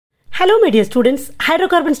Hello my dear students,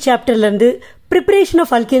 hydrocarbons chapter lende preparation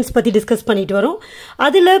of alkanes பத்தி discuss பண்ணிட்டு வரோம்.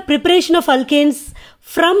 அதில preparation of alkanes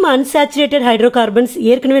from unsaturated hydrocarbons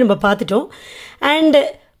ஏற்கனவே நம்ம பார்த்துட்டோம். And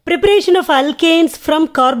preparation of alkanes from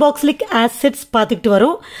carboxylic acids பார்த்துட்டு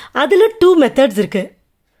வரோம். அதில two methods இருக்கு.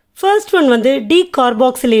 First one வந்து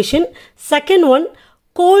decarboxylation, second one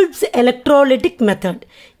Kolbes electrolytic method.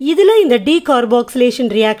 இதில இந்த decarboxylation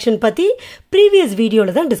reaction பத்தி previous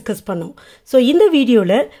videoல தான் discuss பண்ணோம். So இந்த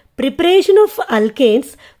வீடியோல preparation of alkanes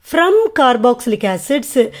from carboxylic acids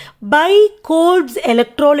by Kolbes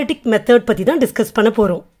electrolytic method பத்தி தான் discuss பண்ண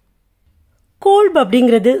போறோம். Kolb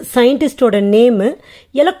அப்படிங்கிறது scientistோட நேம்.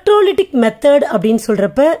 electrolytic method அப்படின்னு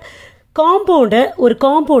சொல்றப்ப ஒரு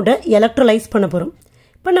காம்பவுண்ட electrolyze பண்ண போறோம்.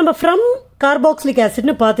 இப்போ நம்ம from carboxylic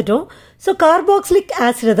acidனு பார்த்துட்டோம். ஸோ carboxylic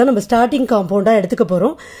acid தான் நம்ம ஸ்டார்டிங் காம்பவுண்டாக எடுத்துக்க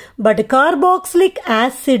போகிறோம். But carboxylic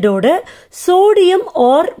acidோட sodium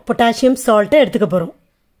R potassium சால்ட்டை எடுத்துக்க போகிறோம்.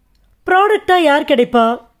 ப்ராடக்டாக யார் கிடைப்பா?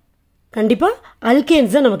 கண்டிப்பாக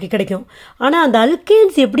அல்கேன்ஸ் தான் நமக்கு கிடைக்கும். ஆனால் அந்த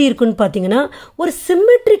அல்கேன்ஸ் எப்படி இருக்குன்னு பார்த்தீங்கன்னா ஒரு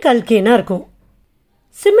சிமெட்ரிக் அல்கேனாக இருக்கும்.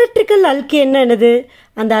 சிமெட்ரிக்கல் அல்கேன்னா என்னது?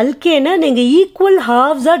 அந்த அல்கேனை நீங்கள் ஈக்குவல்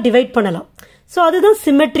ஹாஃப்ஸாக டிவைட் பண்ணலாம். ஸோ அதுதான்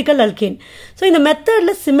சிமெட்ரிக்கல் அல்கேன். ஸோ இந்த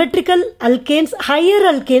மெத்தடில் symmetrical alkanes higher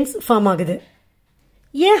alkanes form ஆகுது.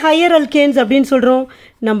 ஏன் ஹையர் அல்கேன்ஸ் அப்படின்னு சொல்கிறோம்?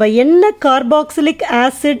 நம்ம என்ன கார்பாக்சிலிக்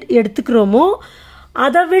ஆசிட் எடுத்துக்கிறோமோ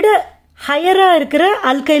அதை விட ஹையராக இருக்கிற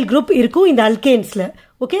அல்கைல் குரூப் இருக்கும் இந்த அல்கேன்ஸில்.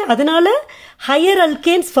 ஓகே, அதனால ஹையர்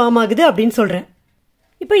அல்கேன்ஸ் ஃபார்ம் ஆகுது அப்படின்னு சொல்கிறேன்.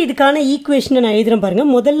 இப்போ இதுக்கான ஈக்குவேஷனை நான் எழுதுறேன்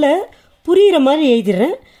பாருங்கள். முதல்ல புரிகிற மாதிரி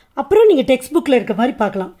எழுதிடுறேன், அப்புறம் நீங்கள் டெக்ஸ்ட் புக்கில் இருக்க மாதிரி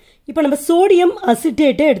பார்க்கலாம். இப்போ நம்ம சோடியம்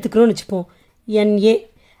அசிட்டேட்டை எடுத்துக்கிறோம்னு வச்சுப்போம், Na.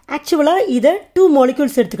 ஆக்சுவலாக இதை 2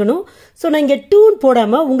 மாலிக்யூல்ஸ் எடுத்துக்கணும். ஸோ நான் இங்கே 2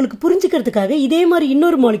 போடாமல் உங்களுக்கு புரிஞ்சுக்கிறதுக்காக இதே மாதிரி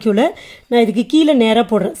இன்னொரு மாலிக்யூலை நான் இதுக்கு கீழே நேராக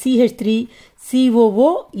போடுறேன். CH3 COO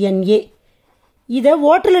Na. இதை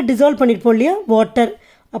வாட்டரில் டிசால்வ் பண்ணியிருப்போம் இல்லையா, வாட்டர்.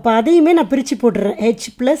 அப்போ அதையுமே நான் பிரித்து போட்டுடுறேன்.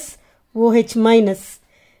 H+OH-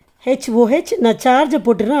 HOH நான் சார்ஜை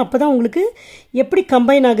போட்டுடுறேன். அப்போ தான் உங்களுக்கு எப்படி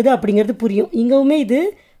கம்பைன் ஆகுது அப்படிங்கிறது புரியும். இங்கேவுமே இது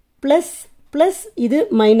ப்ளஸ் ப்ளஸ், இது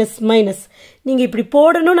மைனஸ் மைனஸ். நீங்கள் இப்படி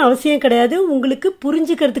போடணும்னு அவசியம் கிடையாது, உங்களுக்கு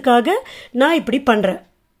புரிஞ்சுக்கிறதுக்காக நான் இப்படி பண்ணுறேன்.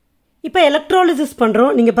 இப்போ எலக்ட்ராலிசிஸ்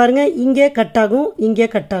பண்ணுறோம். நீங்கள் பாருங்கள், இங்கே கட் ஆகும், இங்கே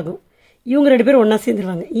கட் ஆகும். இவங்க 2 பேரும் ஒன்றா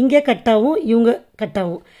சேர்ந்துருவாங்க. இங்கே கட் ஆகும், இவங்க கட்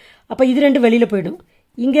ஆகும். அப்போ இது 2 வெளியில் போயிடும்.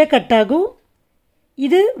 இங்கே கட் ஆகும்,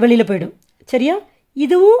 இது வெளியில் போயிடும். சரியா?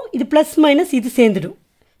 இதுவும் இது ப்ளஸ் மைனஸ் இது சேர்ந்துடும்.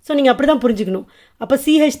 ஸோ நீங்கள் அப்படி தான் புரிஞ்சுக்கணும். அப்போ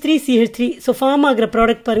CH3 ஸோ ஃபார்ம் ஆகிற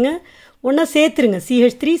ப்ராடக்ட் பாருங்கள், ஒன்றா சேர்த்துருங்க.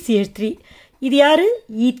 CH3 இது யார்?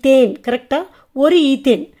 ஈத்தேன். கரெக்டாக, ஒரு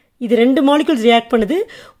ஈத்தேன். இது 2 மாலிக்யூல்ஸ் ரியாக்ட் பண்ணுது,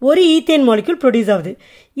 ஒரு ஈத்தேன் மாலிக்யூல் ப்ரொடியூஸ் ஆகுது.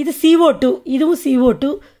 இது CO2, இதுவும்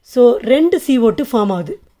CO2. ஸோ 2 CO2 ஃபார்ம்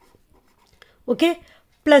ஆகுது. ஓகே,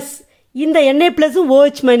 ப்ளஸ் இந்த Na ப்ளஸும்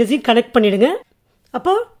OH- கனெக்ட் பண்ணிவிடுங்க.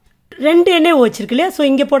 அப்போ 2 NaOH இருக்கு இல்லையா? ஸோ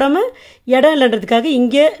இங்கே போடாமல் இடம் இல்லைன்றதுக்காக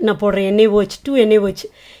இங்கே நான் போடுறேன் NaOH, 2 NaOH.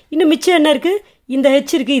 இன்னும் மிச்சம் என்ன இருக்குது? இந்த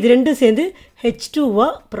H இருக்குது. இது 2 சேர்ந்து H2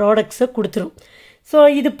 ப்ராடக்ட்ஸை கொடுத்துரும். ஸோ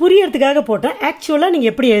இது புரியறதுக்காக போட்டேன். ஆக்சுவலாக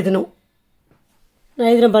நீங்கள் எப்படி எழுதணும் நான்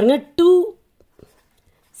எழுதுகிறேன் பாருங்கள். 2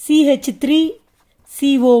 CH3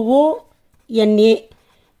 COO Na.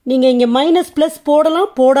 நீங்கள் இங்கே மைனஸ் ப்ளஸ் போடலாம்,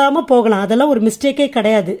 போடாமல் போகலாம், அதெல்லாம் ஒரு மிஸ்டேக்கே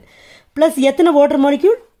கிடையாது. ப்ளஸ் எத்தனை வாட்டர்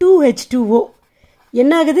மாலிக்யூல்? 2 H2O.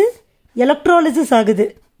 என்ன ஆகுது? எலக்ட்ராலிசிஸ் ஆகுது.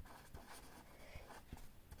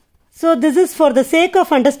 So this is for the sake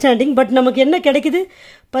of understanding. But நமக்கு என்ன கிடைக்குது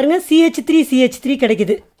பாருங்கள், CH3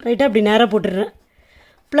 கிடைக்குது. ரைட்டாக அப்படி நேராக போட்டுடுறேன்.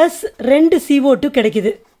 ப்ளஸ் 2 CO2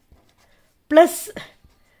 கிடைக்குது, ப்ளஸ்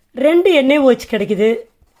 2 NaOH கிடைக்குது,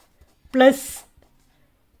 ப்ளஸ்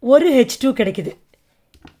ஒரு H2 கிடைக்குது.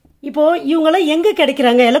 இப்போது இவங்களாம் எங்கே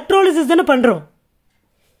கிடைக்கிறாங்க? எலக்ட்ராலிசிஸ் தானே பண்ணுறோம்.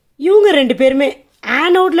 இவங்க 2 பேருமே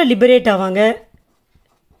ஆனோடில் லிபரேட் ஆவாங்க,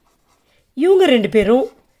 இவங்க 2 பேரும்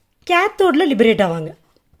கேத்தோடில் லிபரேட் ஆவாங்க.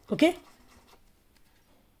 ஓகே,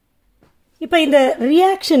 இப்போ இந்த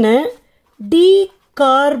ரியாக்ஷனை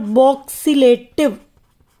டீகார்பாக்சிலேட்டிவ்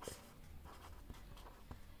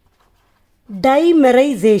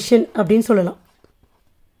டைமெரைசேஷன் அப்படின்னு சொல்லலாம்.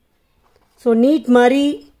 ஸோ நீட் மாதிரி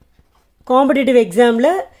காம்படிட்டிவ்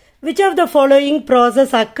எக்ஸாமில் which of the following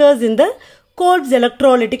process occurs in the Kolbes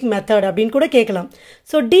electrolytic method அப்படின்னு கூட கேட்கலாம்.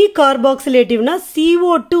 ஸோ டீகார்பாக்சிலேட்டிவ்னா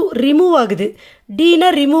CO2 ரிமூவ் ஆகுது. டீனா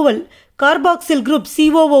removal, carboxyl group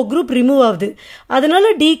COO group remove ஆகுது, அதனால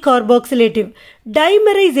டீகார்பாக்சிலேட்டிவ்.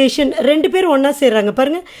 டைமெரைசேஷன் 2 பேர் ஒன்றா சேர்றாங்க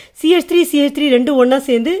பாருங்கள். CH3 2 ஒன்றா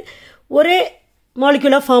சேர்ந்து ஒரே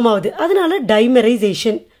மாலிக்யூலாக ஃபார்ம் ஆகுது, அதனால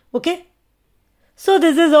டைமெரைசேஷன். Okay, so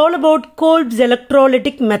this is all about Kolbes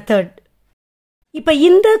electrolytic method. இப்போ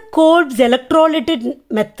இந்த Kolbes electrolytic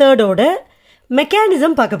மெத்தடோட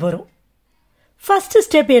மெக்கானிசம் பார்க்க போகிறோம். ஃபர்ஸ்ட்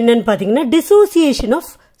ஸ்டெப் என்னன்னு பார்த்தீங்கன்னா dissociation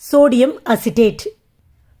of sodium acetate.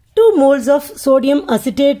 2 moles of sodium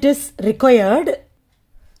acetate is required.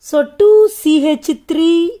 So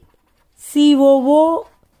 2CH3COO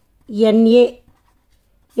Na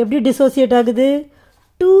எப்படி dissociate ஆகுது?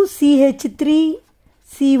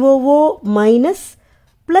 2CH3COO minus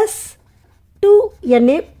plus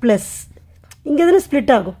 2Na plus. இங்கே தானே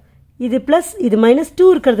ஸ்ப்ளிட் ஆகும். இது ப்ளஸ் இது மைனஸ் 2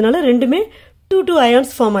 இருக்கிறதுனால ரெண்டுமே 2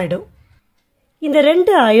 அயான்ஸ் ஃபார்ம் ஆகிடும். இந்த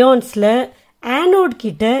ரெண்டு அயான்ஸில் ஆனோட்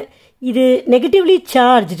கிட்ட இது நெகட்டிவ்லி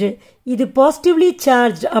சார்ஜ்டு, இது பாசிட்டிவ்லி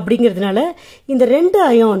சார்ஜ் அப்படிங்கிறதுனால இந்த ரெண்டு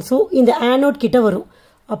அயான்ஸும் இந்த ஆனோட் கிட்ட வரும்.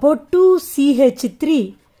 அப்போது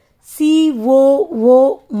 2CH3COO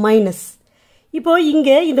மைனஸ். இப்போது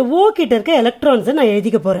இங்கே இந்த ஓ கிட்ட இருக்க எலக்ட்ரான்ஸை நான்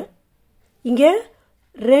எழுதிக்க போகிறேன். இங்கே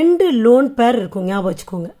 2 லோன் பேர் இருக்கும், ஞாபகம்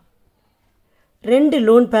வச்சுக்கோங்க. 2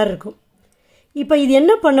 லோன் பேர் இருக்கும். இப்போ இது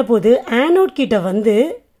என்ன பண்ண போகுது? ஆனோட் கிட்ட வந்து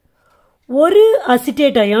ஒரு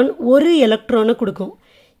அசிட்டேட் அயான் ஒரு எலக்ட்ரானை கொடுக்கும்.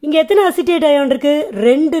 இங்கே எத்தனை அசிட்டேட் அயான் இருக்குது?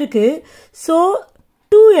 2 இருக்குது. So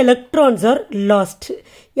 2 electrons R last.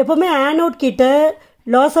 எப்போவுமே ஆனோட் கிட்ட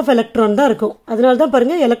லாஸ் ஆஃப் எலக்ட்ரான் தான் இருக்கும். அதனால தான்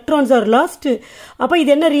பாருங்கள் எலக்ட்ரான்ஸ் ஆர் லாஸ்ட். அப்போ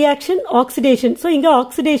இது என்ன ரியாக்ஷன்? ஆக்சிடேஷன். ஸோ இங்கே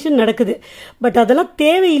ஆக்சிடேஷன் நடக்குது. பட் அதெல்லாம்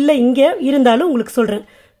தேவையில்லை இங்கே, இருந்தாலும் உங்களுக்கு சொல்கிறேன்.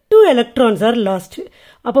 2 எலக்ட்ரான்ஸ் ஆர் லாஸ்ட்.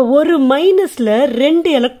 அப்போ ஒரு மைனஸில் 2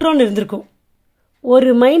 எலக்ட்ரான் இருந்திருக்கும். ஒரு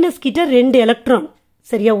மைனஸ் கிட்ட 2 எலக்ட்ரான்.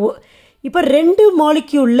 சரியா? இப்போ 2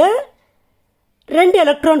 மாலிக்யூலில் 2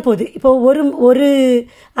 எலக்ட்ரான் போகுது. இப்போ ஒரு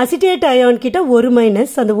அசிட்டேட் அயான் கிட்ட ஒரு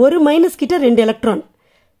மைனஸ், அந்த ஒரு மைனஸ் கிட்ட 2 எலக்ட்ரான்.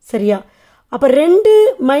 சரியா? அப்போ 2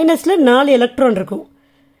 மைனஸில் 4 எலக்ட்ரான் இருக்கும்.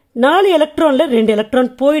 4 எலக்ட்ரானில் 2 எலக்ட்ரான்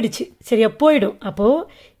போயிடுச்சு. சரியா? போயிடும். அப்போது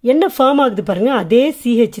என்ன ஃபார்ம் ஆகுது பாருங்கள், அதே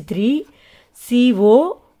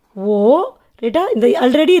CH3COO ரைட்டா? இந்த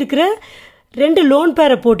ஆல்ரெடி இருக்கிற 2 லோன்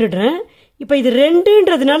பேரை போட்டுடுறேன். இப்போ இது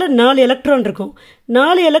 2ன்றதுனால 4 எலக்ட்ரான் இருக்கும்.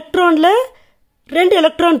 4 எலக்ட்ரானில் 2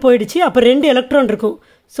 எலக்ட்ரான் போயிடுச்சு. அப்போ 2 எலக்ட்ரான் இருக்கும்.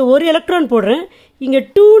 ஸோ ஒரு எலக்ட்ரான் போடுறேன். இங்கே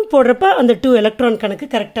 2ன்னு போடுறப்ப அந்த 2 எலக்ட்ரான் கணக்கு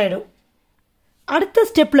கரெக்டாகிடும். அடுத்த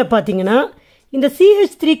ஸ்டெப்பில் பார்த்தீங்கன்னா இந்த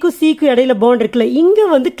CH3க்கும் Cக்கும் இடையில பாண்ட் இருக்குல்ல, இங்கே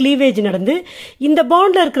வந்து கிளீவேஜ் நடந்து இந்த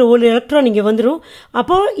பாண்டில் இருக்கிற ஒரு எலக்ட்ரான் இங்கே வந்துடும்.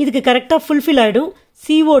 அப்போது இதுக்கு கரெக்டாக ஃபுல்ஃபில் ஆகிடும்.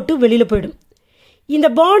 CO2 வெளியில் போயிடும். இந்த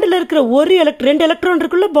பாண்டில் இருக்கிற ஒரு 2 எலக்ட்ரான்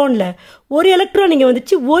இருக்குல்ல பாண்டில், ஒரு எலக்ட்ரான் இங்கே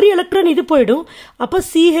வந்துச்சு, ஒரு எலக்ட்ரான் இது போயிடும். அப்போ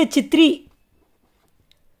CH3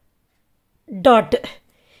 டாட்.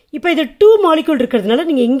 இப்போ இது 2 மாலிக்யூல் இருக்கிறதுனால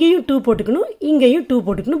நீங்கள் இங்கேயும் 2 போட்டுக்கணும், இங்கேயும் 2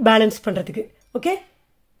 போட்டுக்கணும் பேலன்ஸ் பண்ணுறதுக்கு. ஓகே,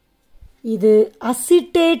 இது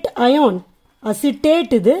அசிட்டேட் அயான்.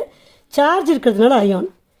 அசிட்டேட் இது சார்ஜ் இருக்கிறதுனால அயான்.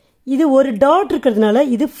 இது ஒரு டாட் இருக்கிறதுனால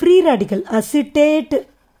இது free radical. Acetate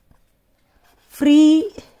free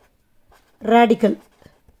radical.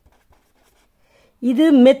 இது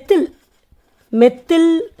மெத்தில்.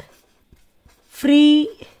 Methyl free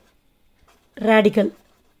radical.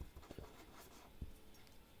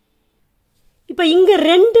 இப்போ இங்கே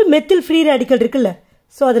 2 மெத்தில் ஃப்ரீ ரேடிக்கல் இருக்குல்ல,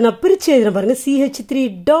 ஸோ அதை நான் பிரித்து எழுதுறேன் பாருங்கள். CH3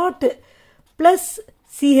 dot plus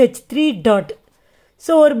CH3 dot.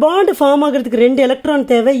 So ஒரு பாண்டு ஃபார்ம் ஆகிறதுக்கு 2 எலக்ட்ரான்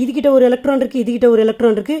தேவை. இதுகிட்ட ஒரு எலக்ட்ரான் இருக்குது, இதுகிட்ட ஒரு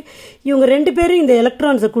எலக்ட்ரான் இருக்குது. இவங்க 2 பேரும் இந்த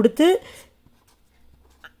எலக்ட்ரான்ஸை கொடுத்து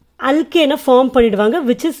அல்கேனை ஃபார்ம் பண்ணிடுவாங்க,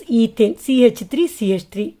 which is ethane.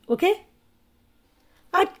 CH3CH3. Okay.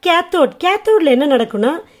 At cathode. கேத்தோடில் என்ன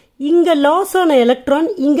நடக்கும்னா, இங்கே லாஸ் ஆன எலக்ட்ரான்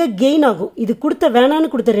இங்கே கெயின் ஆகும். இது கொடுத்த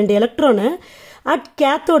வேணான்னு கொடுத்த 2 எலக்ட்ரானை அட்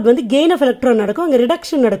கேத்தோட் வந்து கெயின் ஆஃப் எலக்ட்ரான் நடக்கும், அங்கே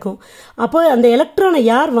ரிடக்ஷன் நடக்கும். அப்போ அந்த எலக்ட்ரானை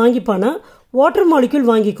யார் வாங்கிப்பானா? Water molecule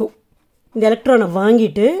வாங்கிக்கும். இந்த எலக்ட்ரானை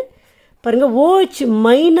வாங்கிட்டு பாருங்கள் OH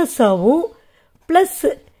மைனஸ் ஆகும், plus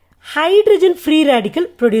hydrogen free radical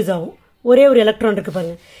produce ஆகும். ஒரே ஒரு எலக்ட்ரான் இருக்குது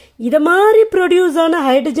பாருங்கள். இதை மாதிரி ப்ரொடியூஸ் ஆன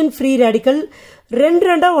ஹைட்ரஜன் ஃப்ரீ ரேடிக்கல்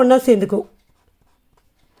 2 ஒன்றா சேர்ந்துக்கும்.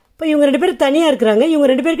 இப்போ இவங்க 2 பேர் தனியாக இருக்கிறாங்க. இவங்க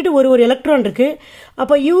 2 பேர்கிட்ட ஒரு எலக்ட்ரான் இருக்குது.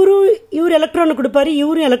 அப்போ இவர் எலக்ட்ரானை கொடுப்பாரு,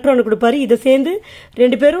 இவரும் எலக்ட்ரானை கொடுப்பாரு. இதை சேர்ந்து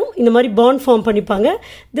 2 பேரும் இந்த மாதிரி பாண்ட் ஃபார்ம் பண்ணிப்பாங்க.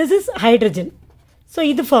 This is hydrogen. ஸோ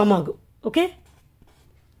இது ஃபார்ம் ஆகும். ஓகே.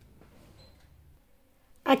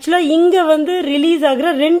 ஆக்சுவலாக இங்கே வந்து ரிலீஸ் ஆகிற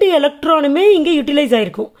 2 எலக்ட்ரானுமே இங்கே யூட்டிலைஸ்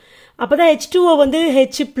ஆகிருக்கும். அப்போ தான் H2O வந்து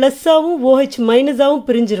H ப்ளஸ்ஸாகவும் OH மைனஸாகவும்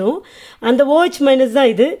பிரிஞ்சிடும். அந்த OH மைனஸ் தான்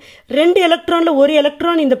இது. 2 எலக்ட்ரானில் ஒரு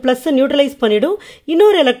எலக்ட்ரான் இந்த ப்ளஸ்ஸை நியூட்ரலைஸ் பண்ணிவிடும்,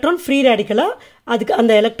 இன்னொரு எலக்ட்ரான் ஃப்ரீ ரேடிக்கலாக அதுக்கு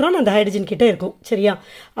அந்த எலக்ட்ரான் அந்த ஹைட்ரஜன் கிட்டே இருக்கும். சரியா?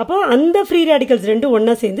 அப்போ அந்த ஃப்ரீ ரேடிக்கல்ஸ் 2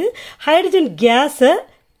 ஒன்றா சேர்ந்து ஹைட்ரஜன் கேஸை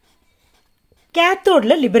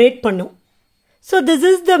கேத்தோடில் லிபரேட் பண்ணும். So this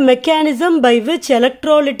is the mechanism by which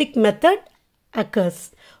electrolytic method occurs.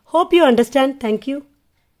 Hope you understand. Thank you.